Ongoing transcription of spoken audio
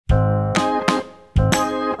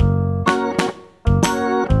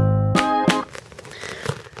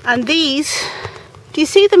And these, do you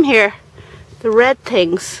see them here? The red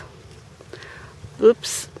things,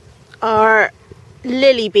 oops, are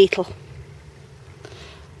lily beetle.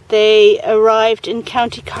 They arrived in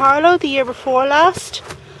County Carlow the year before last,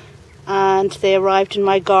 and they arrived in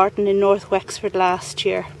my garden in North Wexford last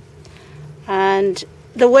year. And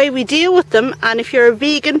the way we deal with them, and if you're a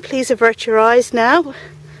vegan, please avert your eyes now.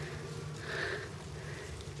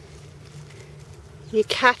 You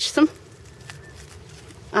catch them,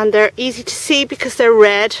 and they're easy to see because they're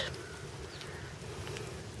red,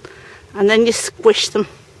 and then you squish them.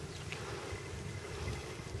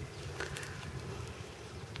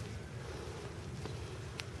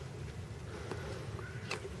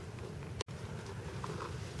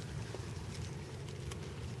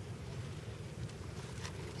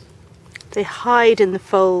 They hide in the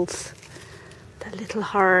folds, the little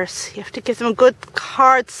horrors. You have to give them a good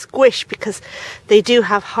hard squish because they do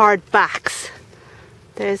have hard backs.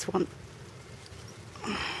 There's one.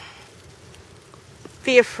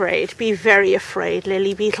 Be afraid, be very afraid,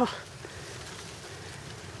 lily beetle.